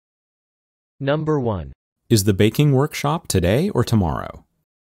Number 1. Is the baking workshop today or tomorrow?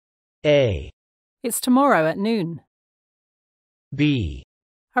 A. It's tomorrow at noon. B.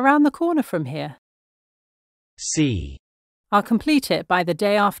 Around the corner from here. C. I'll complete it by the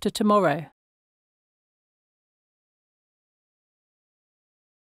day after tomorrow.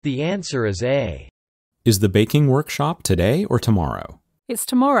 The answer is A. Is the baking workshop today or tomorrow? It's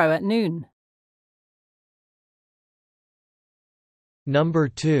tomorrow at noon. Number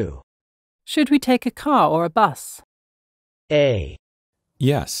 2. Should we take a car or a bus? A.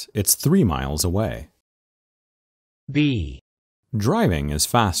 Yes, it's 3 miles away. B. Driving is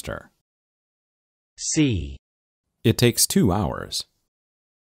faster. C. It takes 2 hours.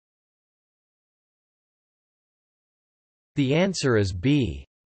 The answer is B.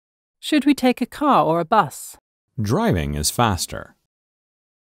 Should we take a car or a bus? Driving is faster.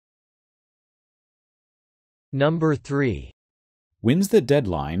 Number 3. When's the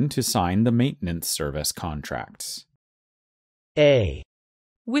deadline to sign the maintenance service contracts? A.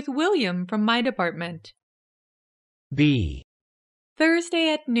 With William from my department. B.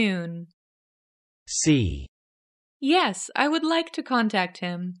 Thursday at noon. C. Yes, I would like to contact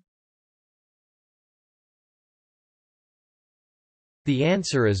him. The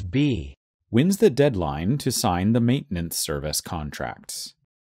answer is B. When's the deadline to sign the maintenance service contracts?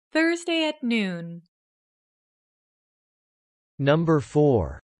 Thursday at noon. Number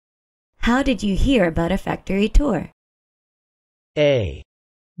 4. How did you hear about a factory tour? A.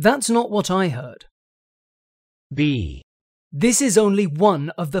 That's not what I heard. B. This is only one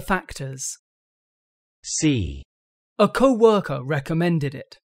of the factors. C. A co-worker recommended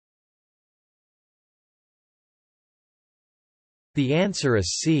it. The answer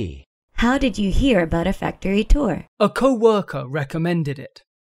is C. How did you hear about a factory tour? A co-worker recommended it.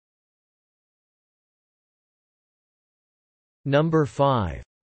 Number 5.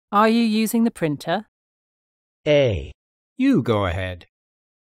 Are you using the printer? A. You go ahead.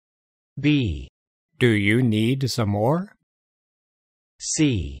 B. Do you need some more?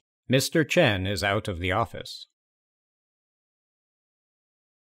 C. Mr. Chen is out of the office.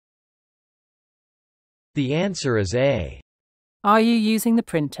 The answer is A. Are you using the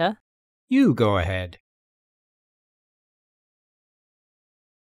printer? You go ahead.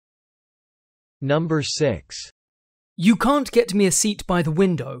 Number 6. You can't get me a seat by the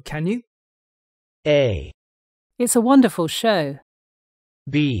window, can you? A. It's a wonderful show.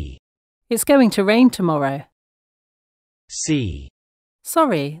 B. It's going to rain tomorrow. C.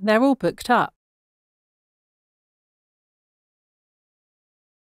 Sorry, they're all booked up.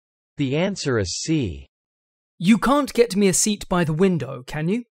 The answer is C. You can't get me a seat by the window, can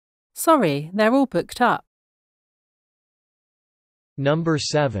you? Sorry, they're all booked up. Number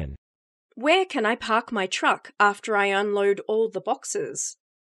 7. Where can I park my truck after I unload all the boxes?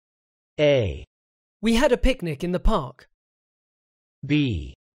 A. We had a picnic in the park.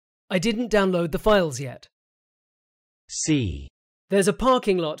 B. I didn't download the files yet. C. There's a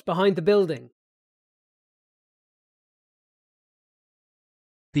parking lot behind the building.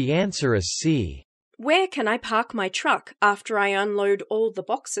 The answer is C. Where can I park my truck after I unload all the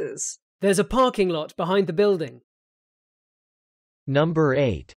boxes? There's a parking lot behind the building. Number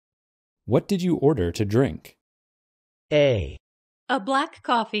 8. What did you order to drink? A. A black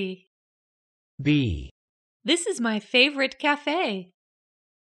coffee. B. This is my favorite cafe.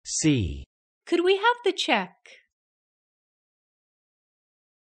 C. Could we have the check?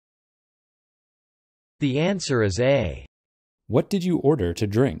 The answer is A. What did you order to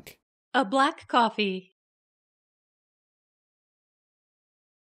drink? A black coffee.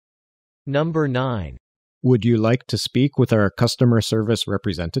 Number 9. Would you like to speak with our customer service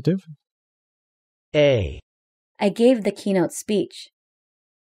representative? A. I gave the keynote speech.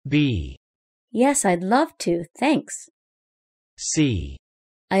 B. Yes, I'd love to, thanks. C.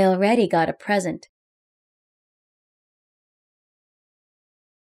 I already got a present.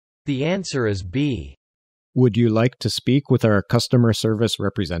 The answer is B. Would you like to speak with our customer service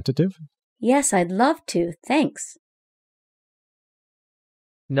representative? Yes, I'd love to, thanks.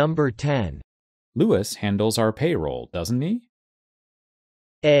 Number 10. Louis handles our payroll, doesn't he?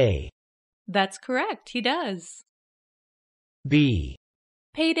 A. That's correct, he does. B.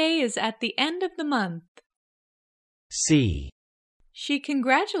 Payday is at the end of the month. C. She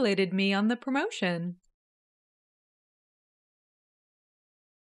congratulated me on the promotion.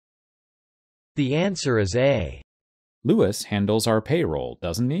 The answer is A. Louis handles our payroll,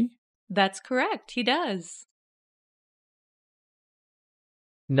 doesn't he? That's correct, he does.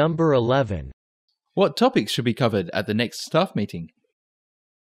 Number 11. What topics should be covered at the next staff meeting?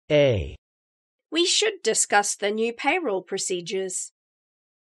 A. We should discuss the new payroll procedures.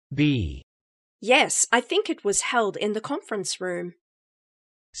 B. Yes, I think it was held in the conference room.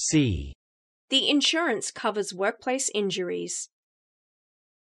 C. The insurance covers workplace injuries.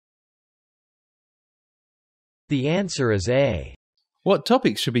 The answer is A. What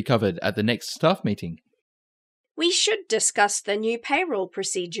topics should be covered at the next staff meeting? We should discuss the new payroll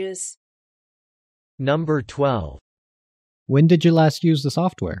procedures. Number 12. When did you last use the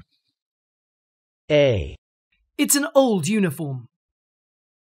software? A. It's an old uniform.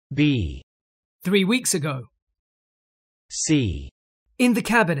 B. 3 weeks ago. C. In the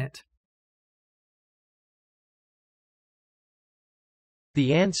cabinet.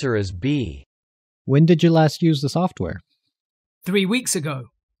 The answer is B. When did you last use the software? 3 weeks ago.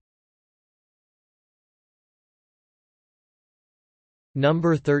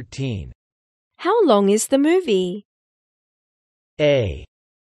 Number 13. How long is the movie? A.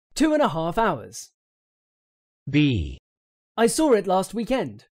 2.5 hours. B. I saw it last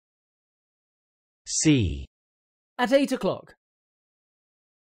weekend. C. At 8 o'clock.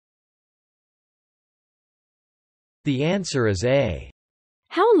 The answer is A.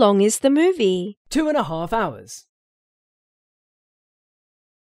 How long is the movie? 2.5 hours.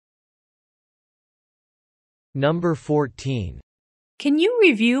 Number 14. Can you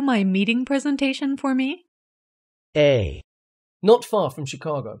review my meeting presentation for me? A. Not far from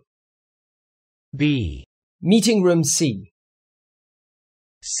Chicago. B. Meeting room C.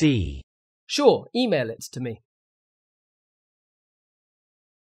 C. Sure, email it to me.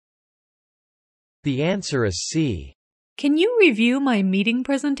 The answer is C. Can you review my meeting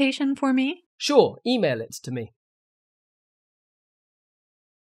presentation for me? Sure, email it to me.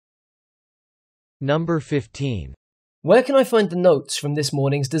 Number 15. Where can I find the notes from this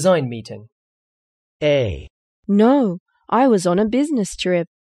morning's design meeting? A. No, I was on a business trip.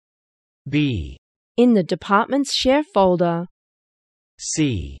 B. In the department's share folder.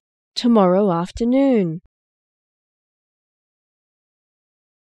 C. Tomorrow afternoon.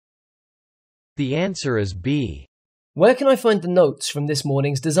 The answer is B. Where can I find the notes from this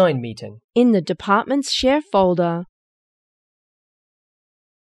morning's design meeting? In the department's share folder.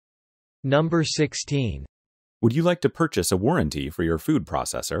 Number 16. Would you like to purchase a warranty for your food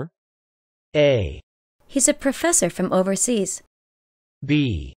processor? A. He's a professor from overseas.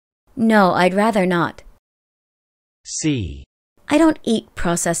 B. No, I'd rather not. C. I don't eat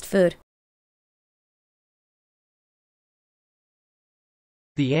processed food.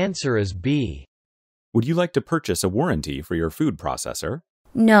 The answer is B. Would you like to purchase a warranty for your food processor?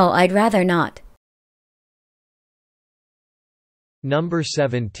 No, I'd rather not. Number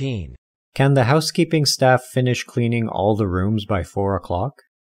 17. Can the housekeeping staff finish cleaning all the rooms by 4 o'clock?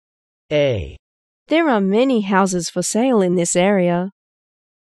 A. There are many houses for sale in this area.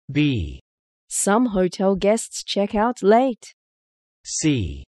 B. Some hotel guests check out late.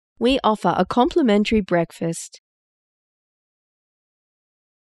 C. We offer a complimentary breakfast.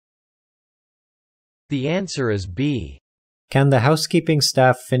 The answer is B. Can the housekeeping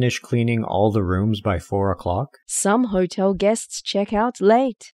staff finish cleaning all the rooms by 4 o'clock? Some hotel guests check out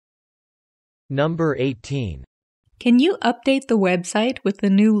late. Number 18. Can you update the website with the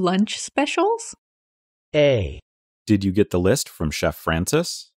new lunch specials? A. Did you get the list from Chef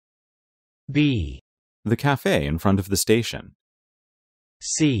Francis? B. The cafe in front of the station.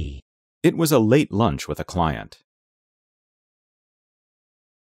 C. It was a late lunch with a client.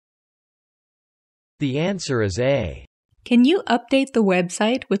 The answer is A. Can you update the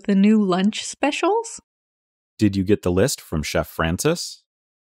website with the new lunch specials? Did you get the list from Chef Francis?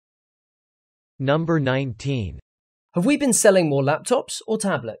 Number 19. Have we been selling more laptops or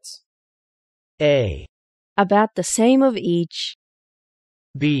tablets? A. About the same of each.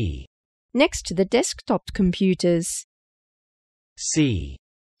 B. Next to the desktop computers. C.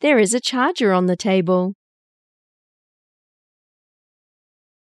 There is a charger on the table.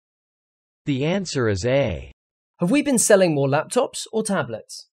 The answer is A. Have we been selling more laptops or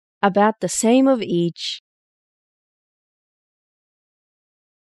tablets? About the same of each.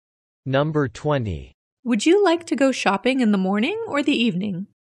 Number 20. Would you like to go shopping in the morning or the evening?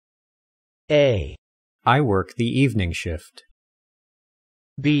 A. I work the evening shift.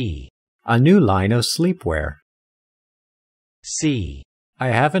 B. A new line of sleepwear. C. I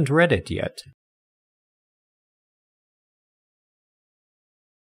haven't read it yet.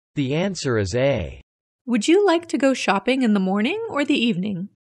 The answer is A. Would you like to go shopping in the morning or the evening?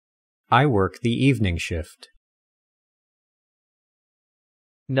 I work the evening shift.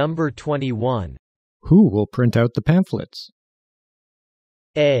 Number 21. Who will print out the pamphlets?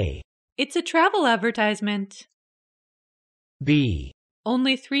 A. It's a travel advertisement. B.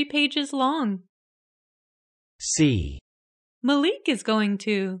 Only 3 pages long. C. Malik is going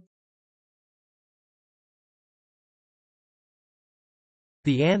to.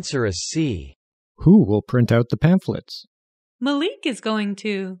 The answer is C. Who will print out the pamphlets? Malik is going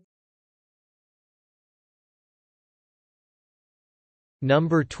to.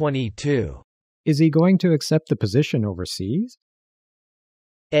 Number 22. Is he going to accept the position overseas?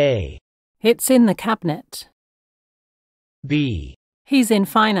 A. It's in the cabinet. B. He's in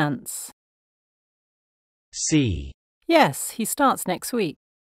finance. C. Yes, he starts next week.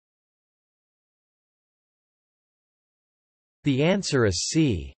 The answer is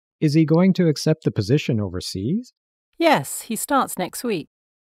C. Is he going to accept the position overseas? Yes, he starts next week.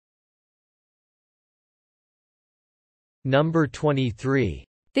 Number 23.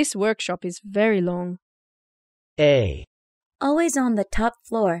 This workshop is very long. A. Always on the top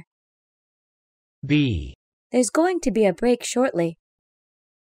floor. B. There's going to be a break shortly.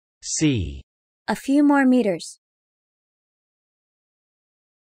 C. A few more meters.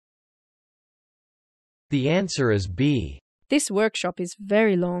 The answer is B. This workshop is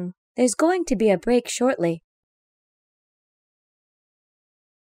very long. There's going to be a break shortly.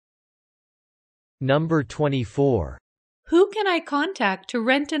 Number 24. Who can I contact to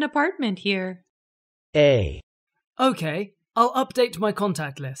rent an apartment here? A. Okay, I'll update my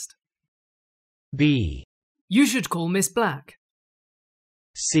contact list. B. You should call Miss Black.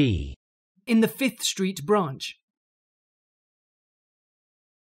 C. In the 5th Street branch.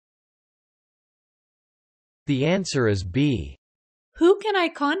 The answer is B. Who can I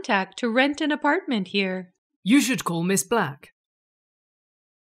contact to rent an apartment here? You should call Miss Black.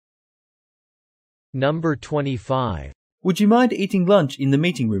 Number 25. Would you mind eating lunch in the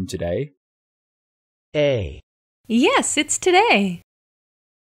meeting room today? A. Yes, it's today.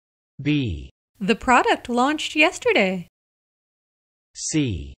 B. The product launched yesterday.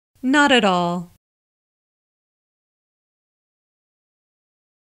 C. Not at all.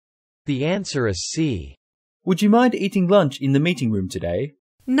 The answer is C. Would you mind eating lunch in the meeting room today?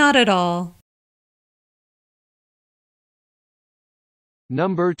 Not at all.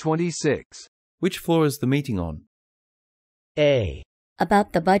 Number 26. Which floor is the meeting on? A.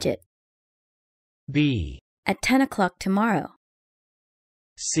 About the budget. B. At 10 o'clock tomorrow.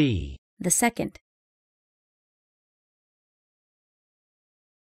 C. The 2nd.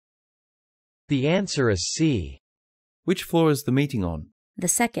 The answer is C. Which floor is the meeting on? The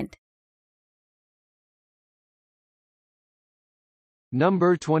 2nd.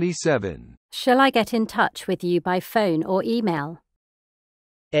 Number 27. Shall I get in touch with you by phone or email?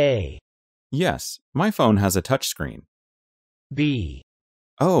 A. Yes, my phone has a touchscreen. B.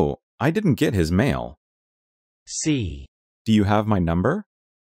 Oh, I didn't get his mail. C. Do you have my number?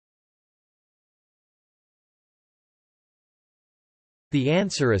 The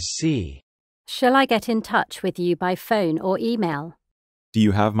answer is C. Shall I get in touch with you by phone or email? Do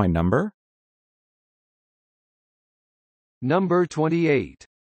you have my number? Number 28.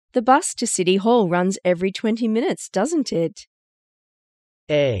 The bus to City Hall runs every 20 minutes, doesn't it?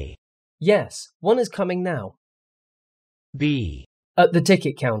 A. Yes, one is coming now. B. At the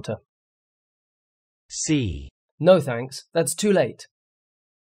ticket counter. C. No thanks, that's too late.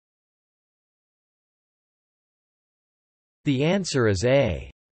 The answer is A.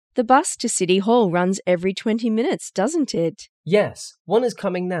 The bus to City Hall runs every 20 minutes, doesn't it? Yes, one is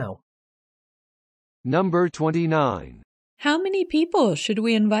coming now. Number 29. How many people should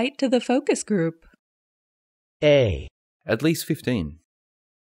we invite to the focus group? A. At least 15.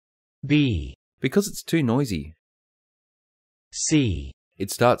 B. Because it's too noisy. C. It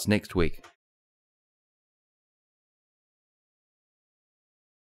starts next week.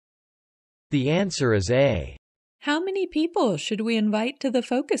 The answer is A. How many people should we invite to the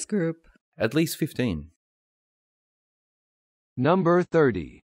focus group? At least 15. Number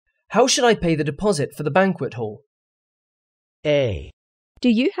 30. How should I pay the deposit for the banquet hall? A. Do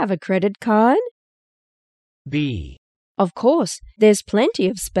you have a credit card? B. Of course, there's plenty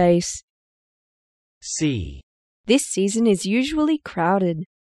of space. C. This season is usually crowded.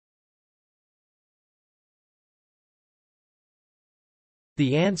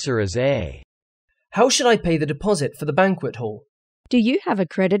 The answer is A. How should I pay the deposit for the banquet hall? Do you have a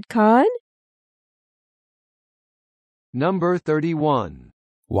credit card? Number 31.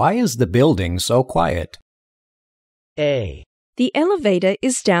 Why is the building so quiet? A. The elevator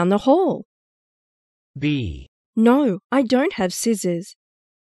is down the hall. B. No, I don't have scissors.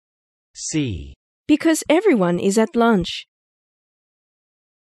 C. Because everyone is at lunch.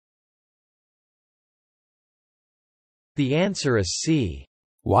 The answer is C.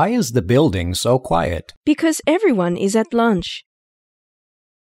 Why is the building so quiet? Because everyone is at lunch.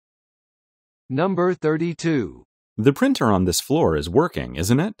 Number 32. The printer on this floor is working,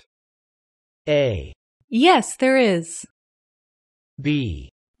 isn't it? A. Yes, there is. B,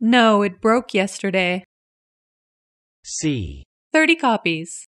 No, it broke yesterday. C, 30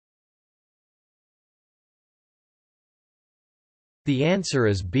 copies. The answer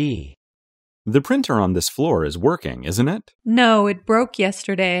is B. The printer on this floor is working, isn't it? No, it broke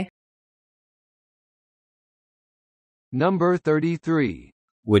yesterday. Number 33.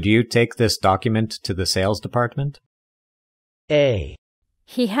 Would you take this document to the sales department? A,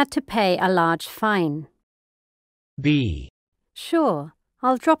 He had to pay a large fine. B, Sure,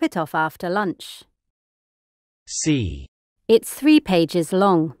 I'll drop it off after lunch. C, It's 3 pages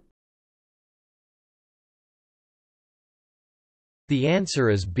long. The answer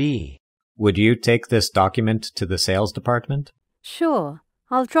is B. Would you take this document to the sales department? Sure,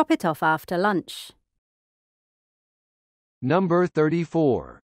 I'll drop it off after lunch. Number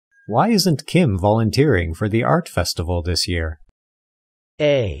 34. Why isn't Kim volunteering for the art festival this year?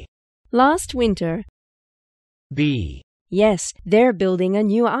 A, Last winter. B, Yes, they're building a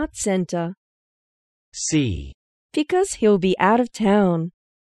new art center. C, Because he'll be out of town.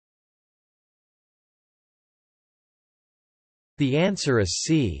 The answer is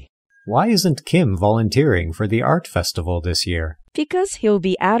C. Why isn't Kim volunteering for the art festival this year? Because he'll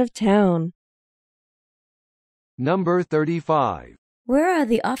be out of town. Number 35. Where are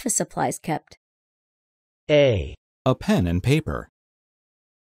the office supplies kept? A, A pen and paper.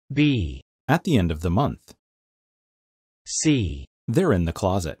 B, At the end of the month. C, They're in the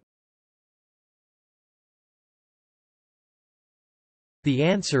closet. The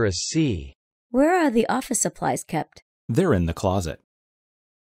answer is C. Where are the office supplies kept? They're in the closet.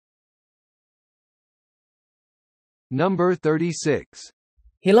 Number 36.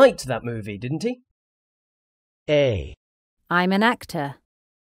 He liked that movie, didn't he? A, I'm an actor.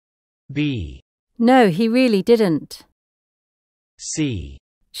 B, No, he really didn't. C,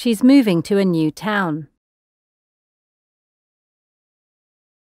 She's moving to a new town.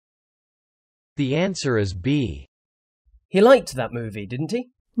 The answer is B. He liked that movie, didn't he?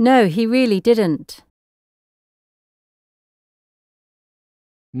 No, he really didn't.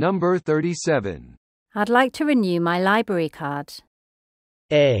 Number 37. I'd like to renew my library card.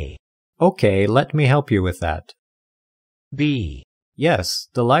 A, Okay, let me help you with that. B, Yes,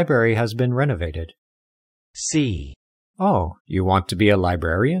 the library has been renovated. C, Oh, you want to be a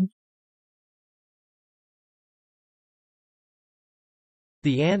librarian?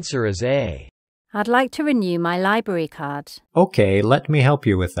 The answer is A. I'd like to renew my library card. Okay, let me help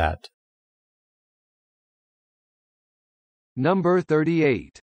you with that. Number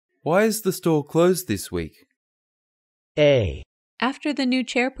 38. Why is the store closed this week? A, After the new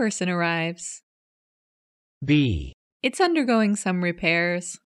chairperson arrives. B, It's undergoing some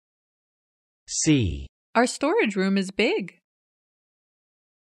repairs. C, Our storage room is big.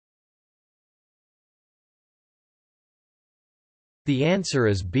 The answer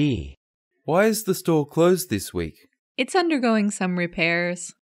is B. Why is the store closed this week? It's undergoing some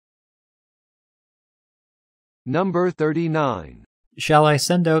repairs. Number 39. Shall I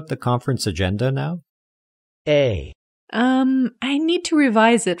send out the conference agenda now? A, I need to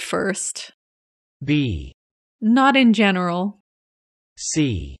revise it first. B, Not in general.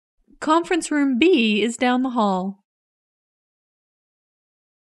 C, Conference room B is down the hall.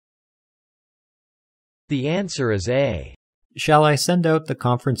 The answer is A. Shall I send out the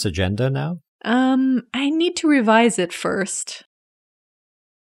conference agenda now? I need to revise it first.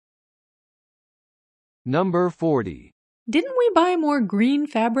 Number 40. Didn't we buy more green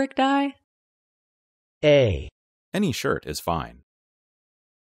fabric dye? A, Any shirt is fine.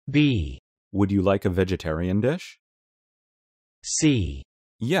 B, Would you like a vegetarian dish? C,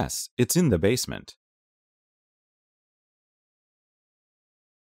 Yes, it's in the basement.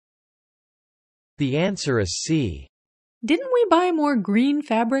 The answer is C. Didn't we buy more green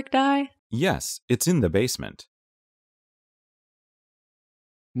fabric dye? Yes, it's in the basement.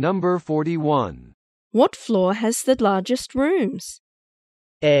 Number 41. What floor has the largest rooms?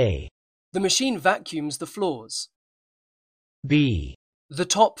 A, The machine vacuums the floors. B, The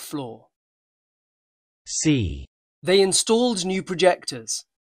top floor. C, They installed new projectors.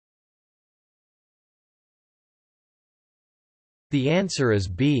 The answer is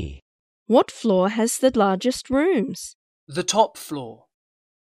B. What floor has the largest rooms? The top floor.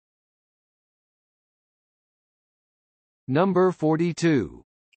 Number 42.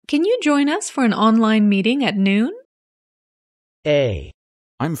 Can you join us for an online meeting at noon? A,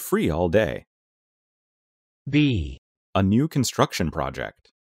 I'm free all day. B, A new construction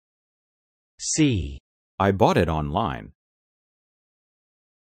project. C, I bought it online.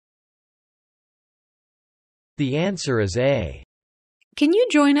 The answer is A. Can you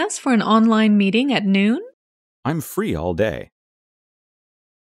join us for an online meeting at noon? I'm free all day.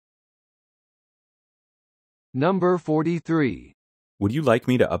 Number 43. Would you like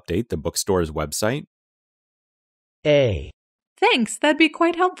me to update the bookstore's website? A. Thanks, that'd be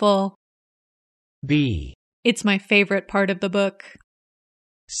quite helpful. B. It's my favorite part of the book.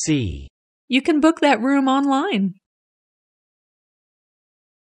 C. You can book that room online.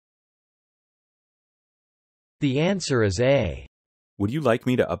 The answer is A. Would you like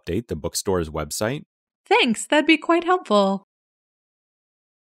me to update the bookstore's website? Thanks, that'd be quite helpful.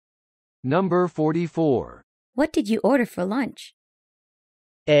 Number 44. What did you order for lunch?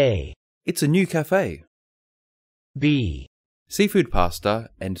 A. It's a new cafe. B. Seafood pasta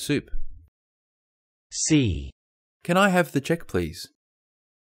and soup. C. Can I have the check, please?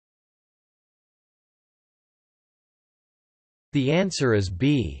 The answer is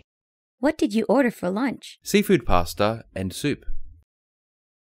B. What did you order for lunch? Seafood pasta and soup.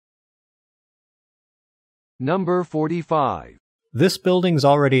 Number 45. This building's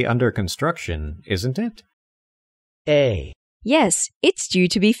already under construction, isn't it? A. Yes, it's due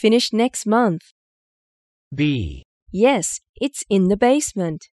to be finished next month. B. Yes, it's in the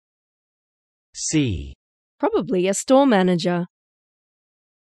basement. C. Probably a store manager.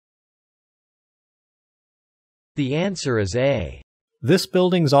 The answer is A. This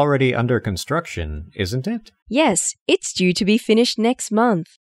building's already under construction, isn't it? Yes, it's due to be finished next month.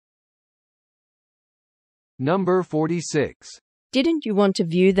 Number 46. Didn't you want to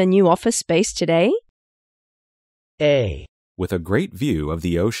view the new office space today? A. With a great view of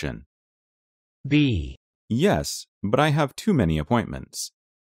the ocean. B. Yes, but I have too many appointments.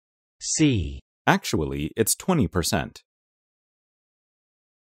 C. Actually, it's 20%.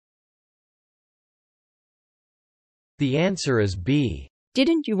 The answer is B.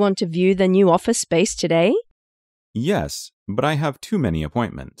 Didn't you want to view the new office space today? Yes, but I have too many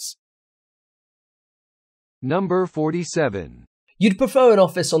appointments. Number 47. You'd prefer an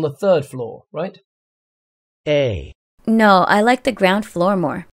office on the 3rd floor, right? A. No, I like the ground floor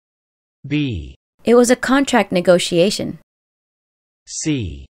more. B. It was a contract negotiation.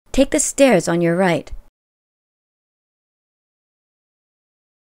 C. Take the stairs on your right.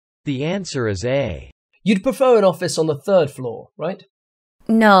 The answer is A. You'd prefer an office on the 3rd floor, right?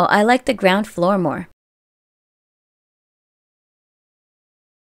 No, I like the ground floor more.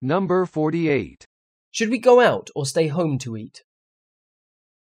 Number 48. Should we go out or stay home to eat?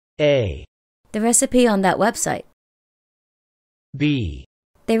 A. The recipe on that website. B.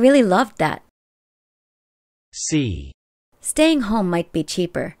 They really loved that. C. Staying home might be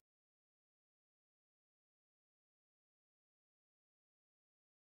cheaper.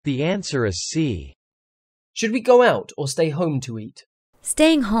 The answer is C. Should we go out or stay home to eat?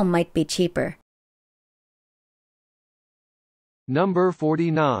 Staying home might be cheaper. Number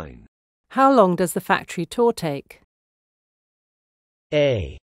 49. How long does the factory tour take?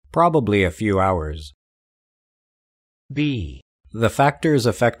 A. Probably a few hours. B. The factors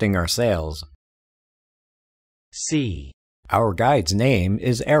affecting our sales. C. Our guide's name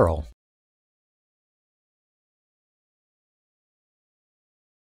is Errol.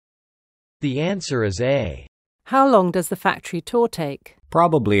 The answer is A. How long does the factory tour take?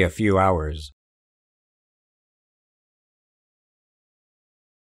 Probably a few hours.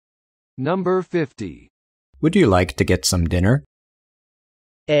 Number 50. Would you like to get some dinner?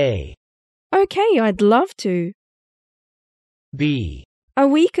 A. Okay, I'd love to. B. A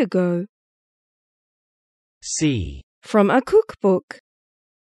week ago. C. From a cookbook.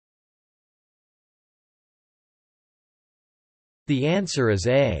 The answer is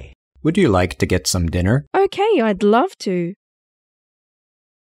A. Would you like to get some dinner? Okay, I'd love to.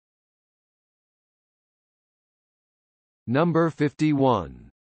 Number 51.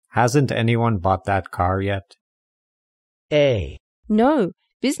 Hasn't anyone bought that car yet? A. No,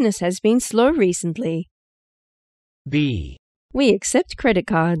 business has been slow recently. B. We accept credit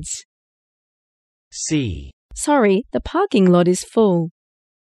cards. C. Sorry, the parking lot is full.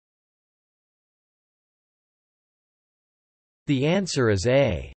 The answer is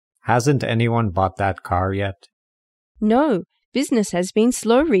A. Hasn't anyone bought that car yet? No, business has been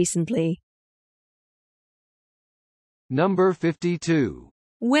slow recently. Number 52.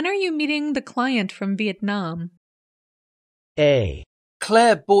 When are you meeting the client from Vietnam? A.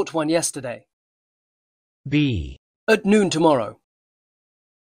 Claire bought one yesterday. B. At noon tomorrow.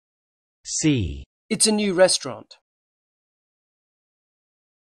 C. It's a new restaurant.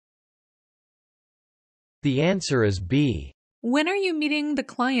 The answer is B. When are you meeting the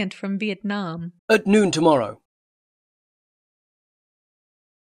client from Vietnam? At noon tomorrow.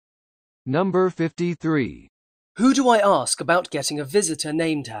 Number 53. Who do I ask about getting a visitor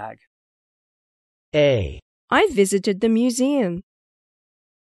name tag? A. I visited the museum.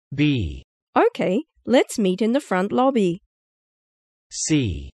 B. Okay, let's meet in the front lobby.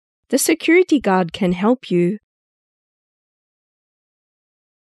 C. The security guard can help you.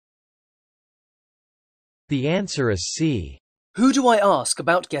 The answer is C. Who do I ask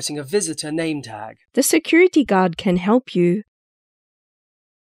about getting a visitor name tag? The security guard can help you.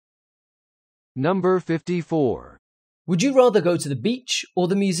 Number 54. Would you rather go to the beach or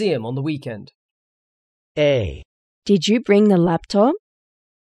the museum on the weekend? A. Did you bring the laptop?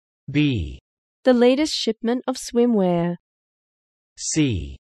 B. The latest shipment of swimwear.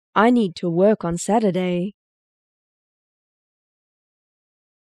 C. I need to work on Saturday.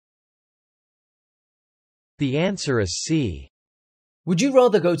 The answer is C. Would you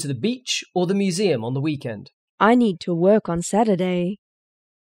rather go to the beach or the museum on the weekend? I need to work on Saturday.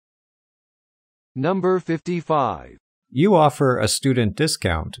 Number 55. You offer a student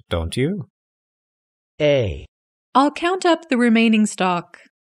discount, don't you? A. I'll count up the remaining stock.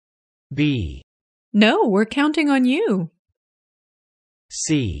 B. No, we're counting on you.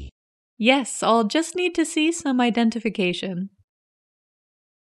 C. Yes, I'll just need to see some identification.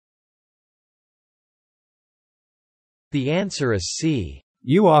 The answer is C.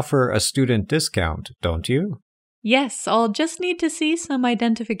 You offer a student discount, don't you? Yes, I'll just need to see some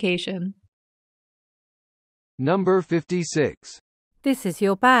identification. Number 56. This is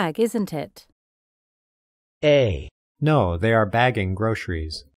your bag, isn't it? A. No, they are bagging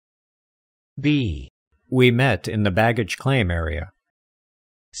groceries. B. We met in the baggage claim area.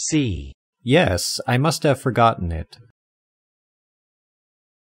 C. Yes, I must have forgotten it.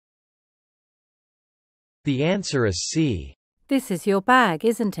 The answer is C. This is your bag,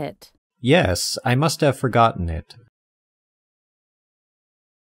 isn't it? Yes, I must have forgotten it.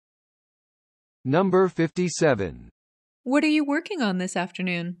 Number 57. What are you working on this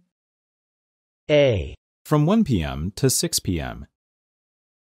afternoon? A. From 1 p.m. to 6 p.m.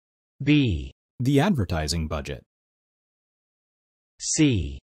 B. The advertising budget.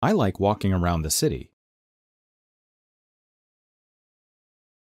 C. I like walking around the city.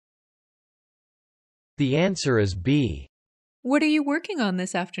 The answer is B. What are you working on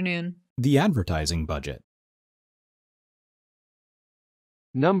this afternoon? The advertising budget.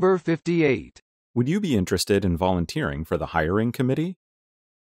 Number 58. Would you be interested in volunteering for the hiring committee?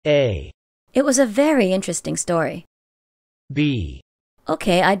 A. It was a very interesting story. B.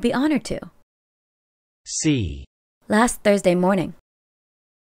 Okay, I'd be honored to. C. Last Thursday morning.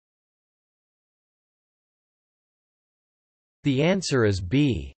 The answer is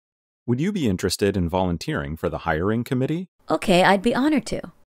B. Would you be interested in volunteering for the hiring committee? Okay, I'd be honored to.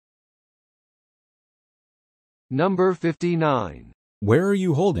 Number 59. Where are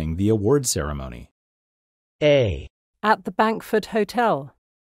you holding the award ceremony? A. At the Bankford Hotel.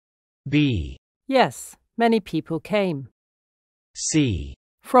 B. Yes, many people came. C.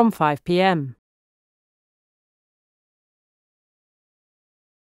 From 5 p.m.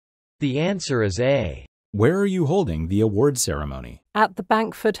 The answer is A. Where are you holding the award ceremony? At the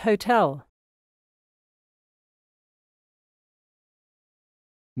Bankford Hotel.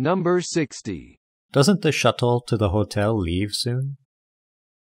 Number 60. Doesn't the shuttle to the hotel leave soon?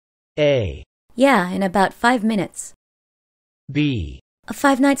 A. Yeah, in about 5 minutes. B. A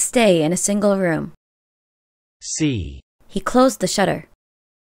 5-night stay in a single room. C. He closed the shutter.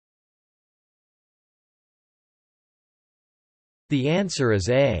 The answer is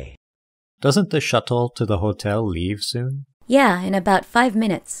A. Doesn't the shuttle to the hotel leave soon? Yeah, in about 5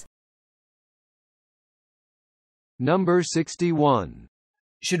 minutes. Number 61.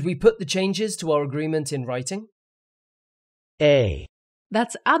 Should we put the changes to our agreement in writing? A.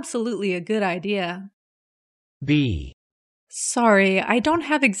 That's absolutely a good idea. B. Sorry, I don't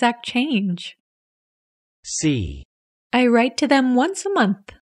have exact change. C. I write to them once a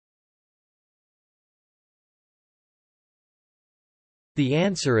month. The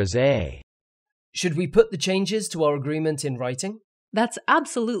answer is A. Should we put the changes to our agreement in writing? That's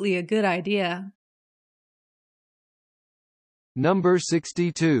absolutely a good idea. Number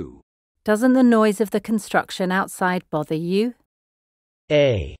 62. Doesn't the noise of the construction outside bother you?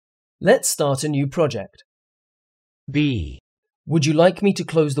 A. Let's start a new project. B. Would you like me to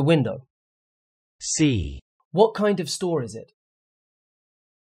close the window? C. What kind of store is it?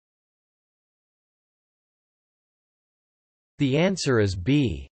 The answer is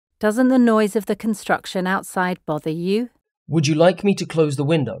B. Doesn't the noise of the construction outside bother you? Would you like me to close the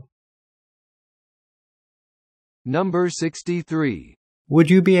window? Number 63. Would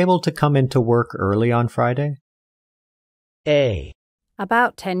you be able to come into work early on Friday? A.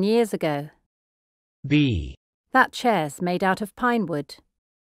 About 10 years ago. B. That chair's made out of pine wood.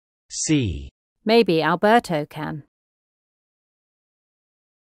 C. Maybe Alberto can.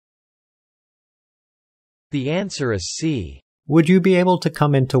 The answer is C. Would you be able to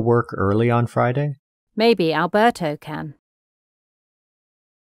come into work early on Friday? Maybe Alberto can.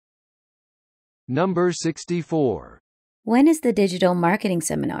 Number 64. When is the digital marketing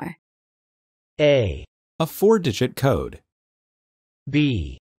seminar? A. A 4-digit code.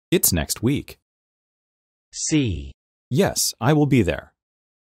 B. It's next week. C. Yes, I will be there.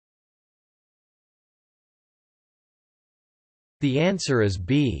 The answer is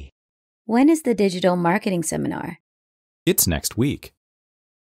B. When is the digital marketing seminar? It's next week.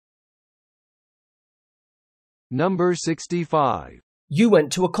 Number 65. You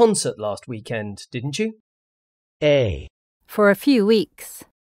went to a concert last weekend, didn't you? A. For a few weeks.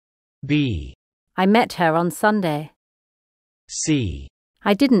 B. I met her on Sunday. C.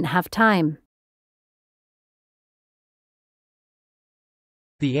 I didn't have time.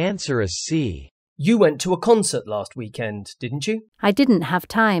 The answer is C. You went to a concert last weekend, didn't you? I didn't have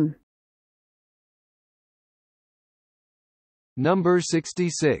time. Number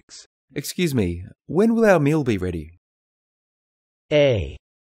 66. Excuse me, when will our meal be ready? A.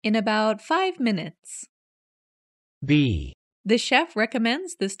 In about 5 minutes. B. The chef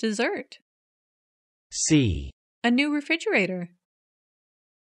recommends this dessert. C. A new refrigerator.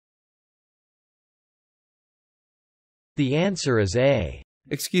 The answer is A.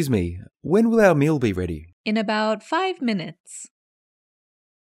 Excuse me, when will our meal be ready? In about 5 minutes.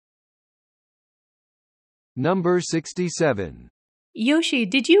 Number 67. Yoshi,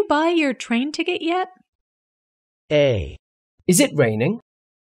 did you buy your train ticket yet? A. Is it raining?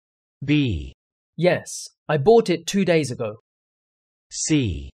 B. Yes, I bought it 2 days ago.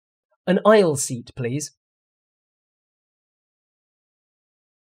 C. An aisle seat, please.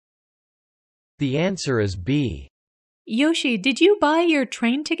 The answer is B. Yoshi, did you buy your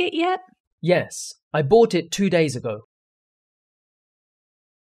train ticket yet? Yes, I bought it 2 days ago.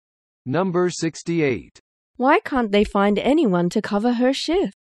 Number 68. Why can't they find anyone to cover her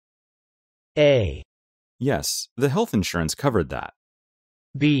shift? A. Yes, the health insurance covered that.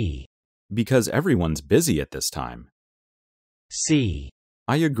 B. Because everyone's busy at this time. C.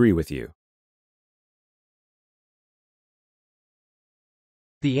 I agree with you.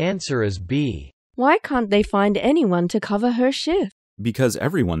 The answer is B. Why can't they find anyone to cover her shift? Because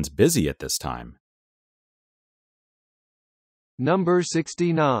everyone's busy at this time. Number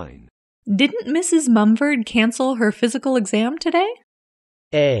 69. Didn't Mrs. Mumford cancel her physical exam today?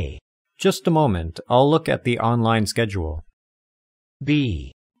 A. Just a moment, I'll look at the online schedule.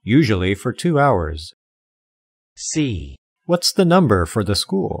 B. Usually for 2 hours. C. What's the number for the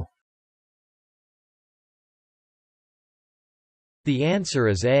school? The answer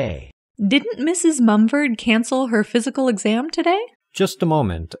is A. Didn't Mrs. Mumford cancel her physical exam today? Just a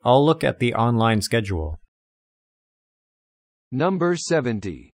moment, I'll look at the online schedule. Number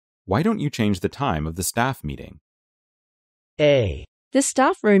 70. Why don't you change the time of the staff meeting? A. The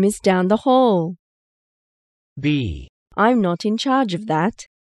staff room is down the hall. B. I'm not in charge of that.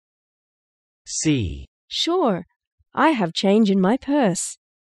 C. Sure, I have change in my purse.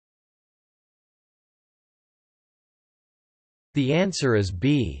 The answer is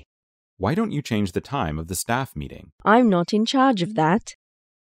B. Why don't you change the time of the staff meeting? I'm not in charge of that.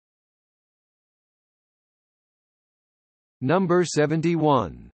 Number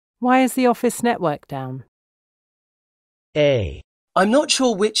 71. Why is the office network down? A. I'm not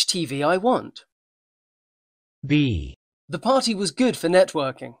sure which TV I want. B. The party was good for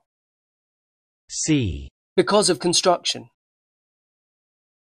networking. C. Because of construction.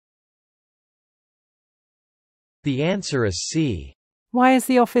 The answer is C. Why is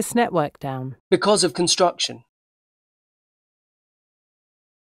the office network down? Because of construction.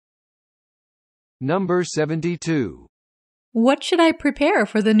 Number 72. What should I prepare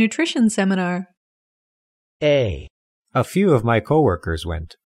for the nutrition seminar? A. A few of my coworkers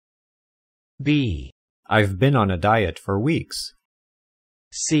went. B. I've been on a diet for weeks.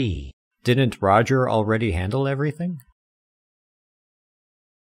 C. Didn't Roger already handle everything?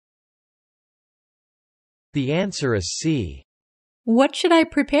 The answer is C. What should I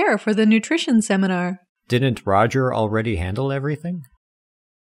prepare for the nutrition seminar? Didn't Roger already handle everything?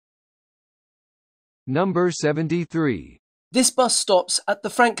 Number 73. This bus stops at the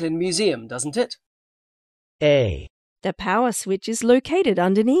Franklin Museum, doesn't it? A. The power switch is located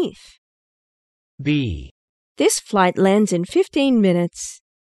underneath. B. This flight lands in 15 minutes.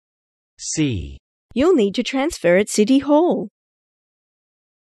 C. You'll need to transfer at City Hall.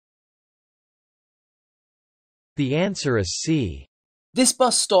 The answer is C. This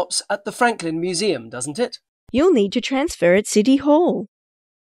bus stops at the Franklin Museum, doesn't it? You'll need to transfer at City Hall.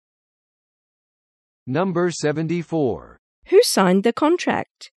 Number 74. Who signed the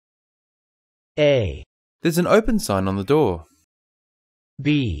contract? A. There's an open sign on the door.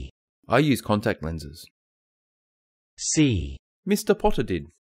 B. I use contact lenses. C. Mr. Potter did.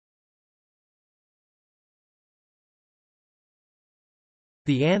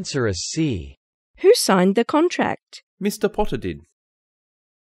 The answer is C. Who signed the contract? Mr. Potter did.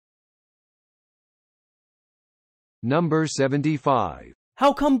 Number 75.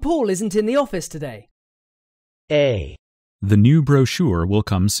 How come Paul isn't in the office today? A. The new brochure will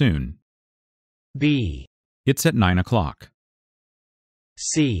come soon. B. It's at 9 o'clock.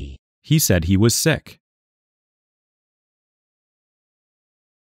 C. He said he was sick.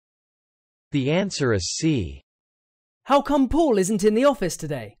 The answer is C. How come Paul isn't in the office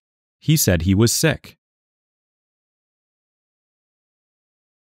today? He said he was sick.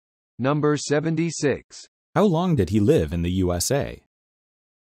 Number 76. How long did he live in the USA?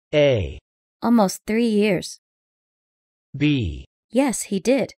 A. Almost 3 years. B. Yes, he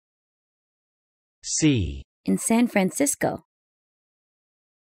did. C. In San Francisco.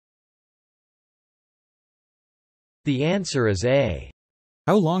 The answer is A.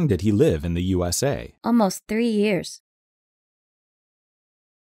 How long did he live in the USA? Almost 3 years.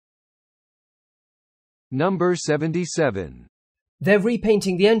 Number 77. They're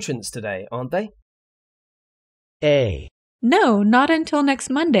repainting the entrance today, aren't they? A. No, not until next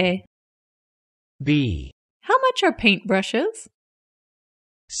Monday. B. How much are paintbrushes?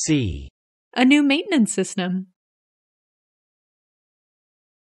 C. A new maintenance system.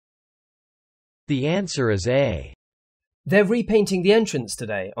 The answer is A. They're repainting the entrance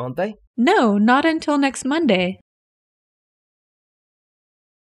today, aren't they? No, not until next Monday.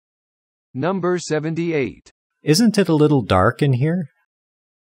 Number 78. Isn't it a little dark in here?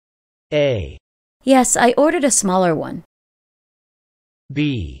 A. Yes, I ordered a smaller one.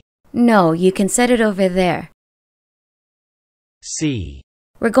 B. No, you can set it over there. C.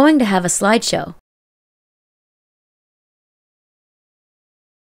 We're going to have a slideshow.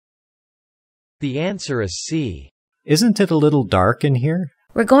 The answer is C. Isn't it a little dark in here?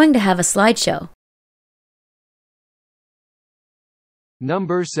 We're going to have a slideshow.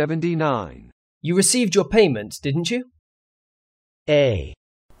 Number 79. You received your payment, didn't you? A.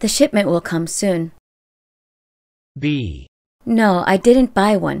 The shipment will come soon. B. No, I didn't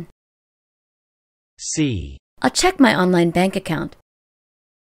buy one. C. I'll check my online bank account.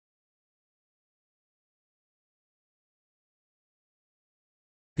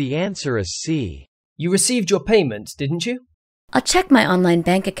 The answer is C. You received your payment, didn't you? I'll check my online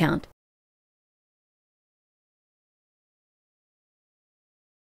bank account.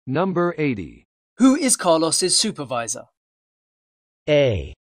 Number 80. Who is Carlos's supervisor?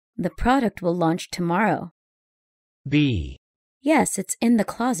 A. The product will launch tomorrow. B. Yes, it's in the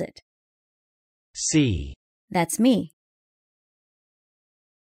closet. C. That's me.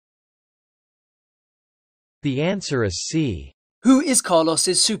 The answer is C. Who is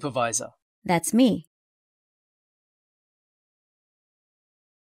Carlos's supervisor? That's me.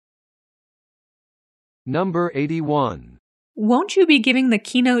 Number 81. Won't you be giving the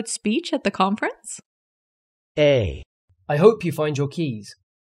keynote speech at the conference? A. I hope you find your keys.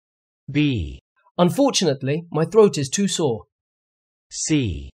 B. Unfortunately, my throat is too sore.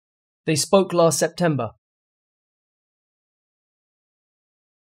 C. They spoke last September.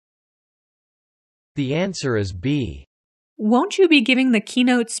 The answer is B. Won't you be giving the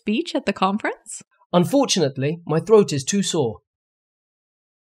keynote speech at the conference? Unfortunately, my throat is too sore.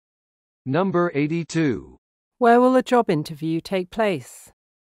 Number 82. Where will the job interview take place?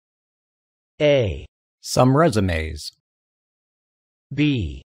 A. Some resumes.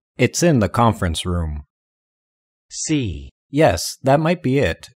 B. It's in the conference room. C. Yes, that might be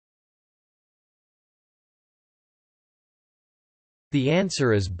it. The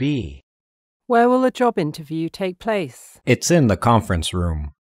answer is B. Where will the job interview take place? It's in the conference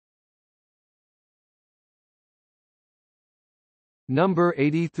room. Number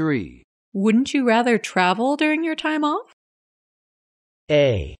 83. Wouldn't you rather travel during your time off?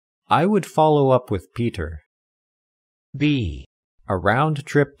 A. I would follow up with Peter. B. A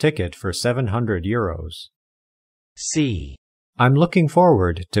round-trip ticket for 700 euros. C. I'm looking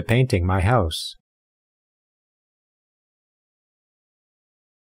forward to painting my house.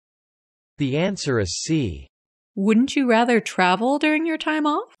 The answer is C. Wouldn't you rather travel during your time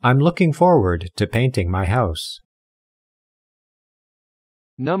off? I'm looking forward to painting my house.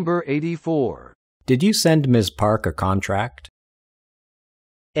 Number 84. Did you send Ms. Park a contract?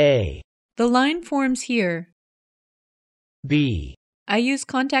 A. The line forms here. B. I use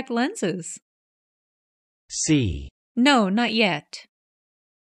contact lenses. C. No, not yet.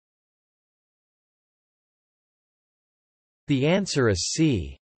 The answer is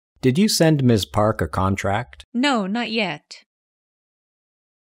C. Did you send Ms. Park a contract? No, not yet.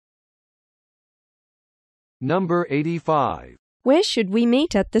 Number 85. Where should we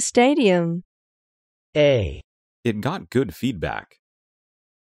meet at the stadium? A. It got good feedback.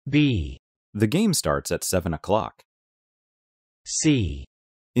 B. The game starts at 7 o'clock. C.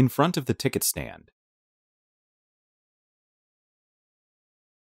 In front of the ticket stand.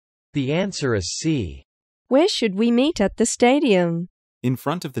 The answer is C. Where should we meet at the stadium? In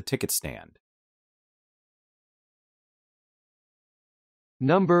front of the ticket stand.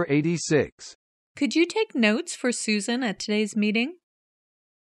 Number 86. Could you take notes for Susan at today's meeting?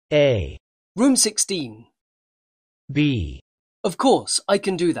 A. Room 16. B. Of course, I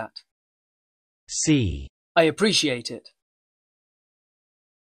can do that. C. I appreciate it.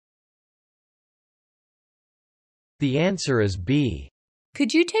 The answer is B.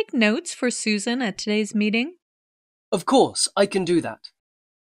 Could you take notes for Susan at today's meeting? Of course, I can do that.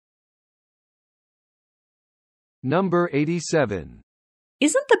 Number 87.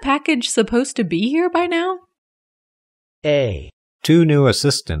 Isn't the package supposed to be here by now? A. 2 new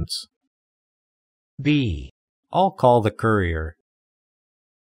assistants. B. I'll call the courier.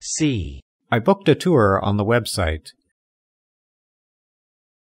 C. I booked a tour on the website.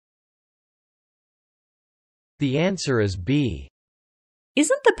 The answer is B.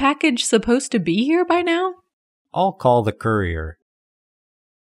 Isn't the package supposed to be here by now? I'll call the courier.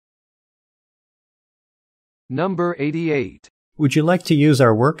 Number 88. Would you like to use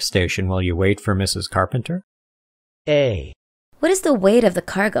our workstation while you wait for Mrs. Carpenter? A. What is the weight of the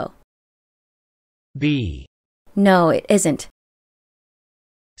cargo? B. No, it isn't.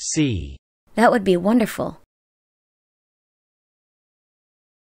 C. That would be wonderful.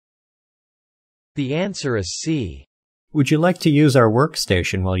 The answer is C. Would you like to use our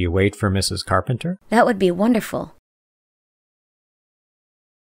workstation while you wait for Mrs. Carpenter? That would be wonderful.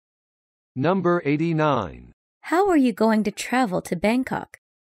 Number 89. How are you going to travel to Bangkok?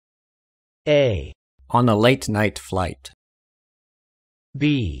 A. On a late-night flight.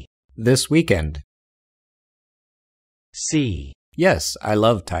 B. This weekend. C. Yes, I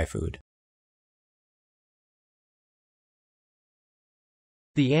love Thai food.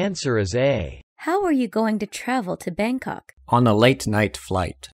 The answer is A. How are you going to travel to Bangkok? On a late-night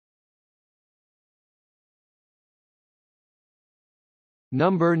flight.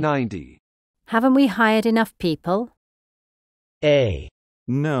 Number 90. Haven't we hired enough people? A.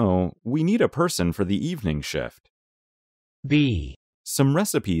 No, we need a person for the evening shift. B. Some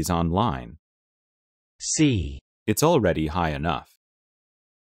recipes online. C. It's already high enough.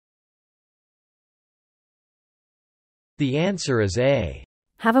 The answer is A.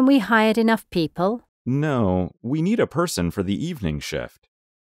 Haven't we hired enough people? No, we need a person for the evening shift.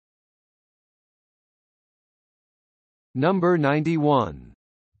 Number 91.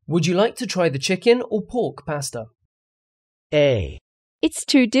 Would you like to try the chicken or pork pasta? A. It's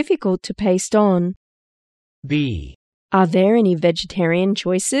too difficult to paste on. B. Are there any vegetarian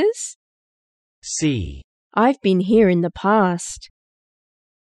choices? C. I've been here in the past.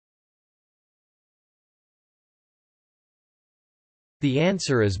 The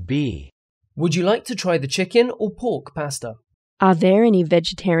answer is B. Would you like to try the chicken or pork pasta? Are there any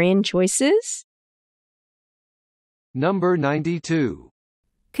vegetarian choices? Number 92.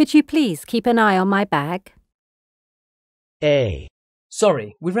 Could you please keep an eye on my bag? A.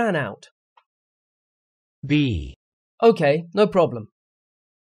 Sorry, we ran out. B. Okay, no problem.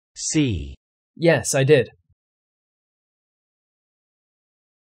 C. Yes, I did.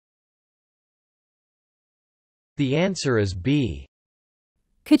 The answer is B.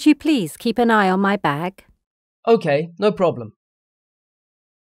 Could you please keep an eye on my bag? Okay, no problem.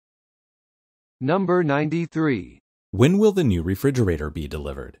 Number 93. When will the new refrigerator be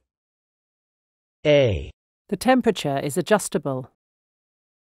delivered? A. The temperature is adjustable.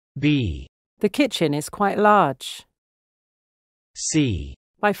 B. The kitchen is quite large. C.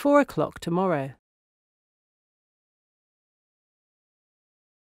 By 4 o'clock tomorrow.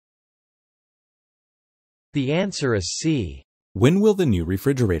 The answer is C. When will the new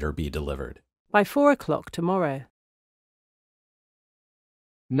refrigerator be delivered? By 4 o'clock tomorrow.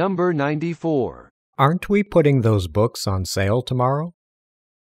 Number 94. Aren't we putting those books on sale tomorrow?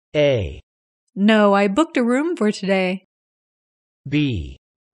 A. No, I booked a room for today. B.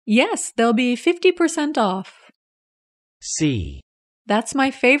 Yes, they'll be 50% off. C. That's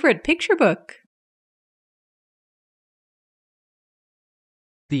my favorite picture book.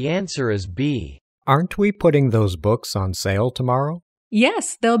 The answer is B. Aren't we putting those books on sale tomorrow?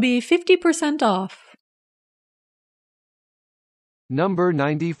 Yes, they'll be 50% off. Number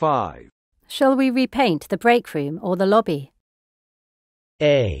 95. Shall we repaint the break room or the lobby?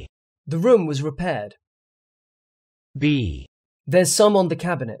 A. The room was repaired. B. There's some on the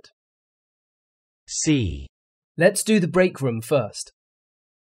cabinet. C. Let's do the break room first.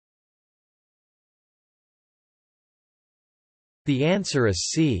 The answer is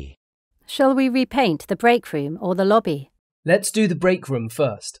C. Shall we repaint the break room or the lobby? Let's do the break room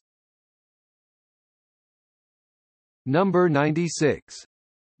first. Number 96.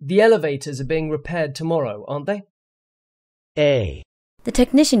 The elevators are being repaired tomorrow, aren't they? A. The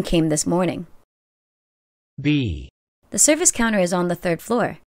technician came this morning. B. The service counter is on the 3rd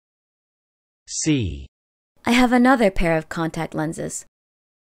floor. C. I have another pair of contact lenses.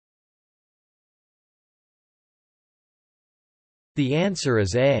 The answer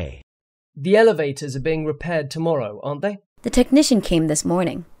is A. The elevators are being repaired tomorrow, aren't they? The technician came this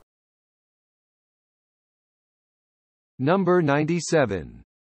morning. Number 97.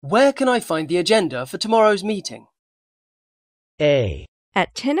 Where can I find the agenda for tomorrow's meeting? A.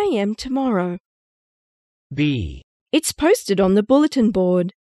 At 10 a.m. tomorrow. B. It's posted on the bulletin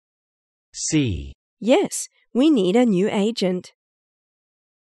board. C. Yes, we need a new agent.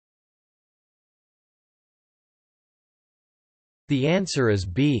 The answer is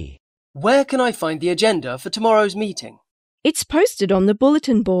B. Where can I find the agenda for tomorrow's meeting? It's posted on the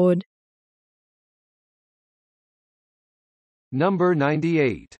bulletin board. Number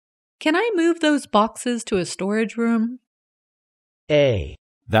 98. Can I move those boxes to a storage room? A.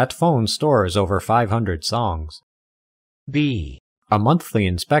 That phone stores over 500 songs. B. A monthly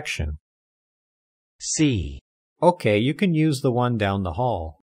inspection. C. Okay, you can use the one down the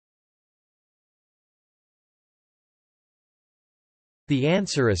hall. The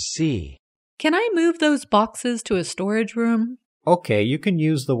answer is C. Can I move those boxes to a storage room? Okay, you can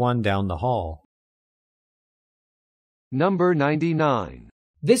use the one down the hall. Number 99.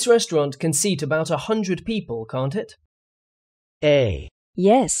 This restaurant can seat about 100 people, can't it? A.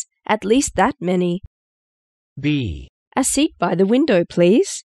 Yes, at least that many. B. A seat by the window,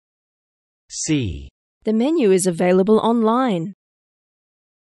 please. C. The menu is available online.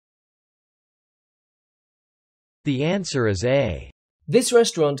 The answer is A. This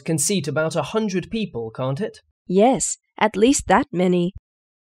restaurant can seat about 100 people, can't it? Yes, at least that many.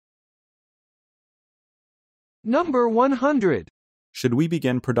 Number 100. Should we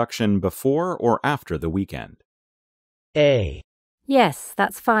begin production before or after the weekend? A. Yes,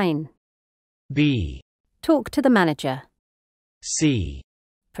 that's fine. B. Talk to the manager. C.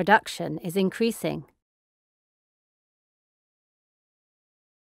 Production is increasing.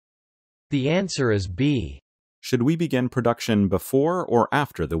 The answer is B. Should we begin production before or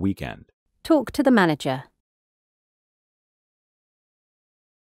after the weekend? Talk to the manager.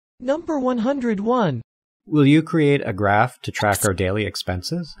 Number 101. Will you create a graph to track our daily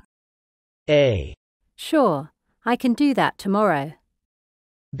expenses? A. Sure, I can do that tomorrow.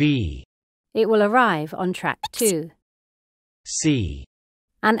 B. It will arrive on track 2. C.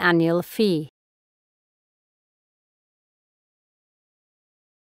 An annual fee.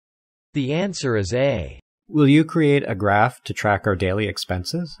 The answer is A. Will you create a graph to track our daily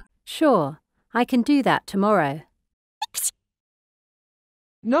expenses? Sure, I can do that tomorrow.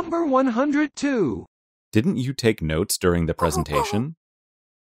 Number 102. Didn't you take notes during the presentation?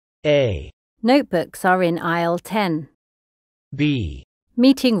 A. Notebooks are in aisle 10. B.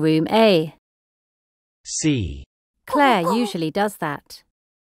 Meeting room A. C. Claire usually does that.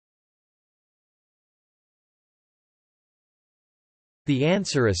 The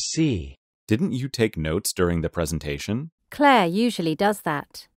answer is C. Didn't you take notes during the presentation? Claire usually does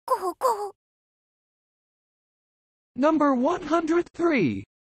that. Number 103.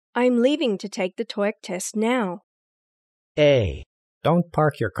 I'm leaving to take the TOEIC test now. A. Don't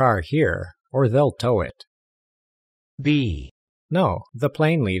park your car here, or they'll tow it. B. No, the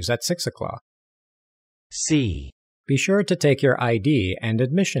plane leaves at 6 o'clock. C. Be sure to take your ID and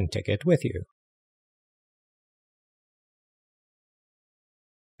admission ticket with you.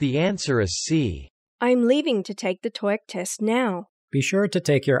 The answer is C. I'm leaving to take the TOEIC test now. Be sure to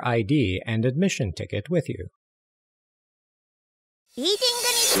take your ID and admission ticket with you. リーデ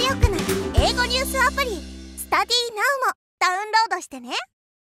ィングに強くなる英語ニュースアプリ StudyNow もダウンロードしてね。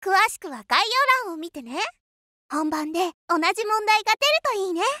詳しくは概要欄を見てね。本番で同じ問題が出るとい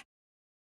いね。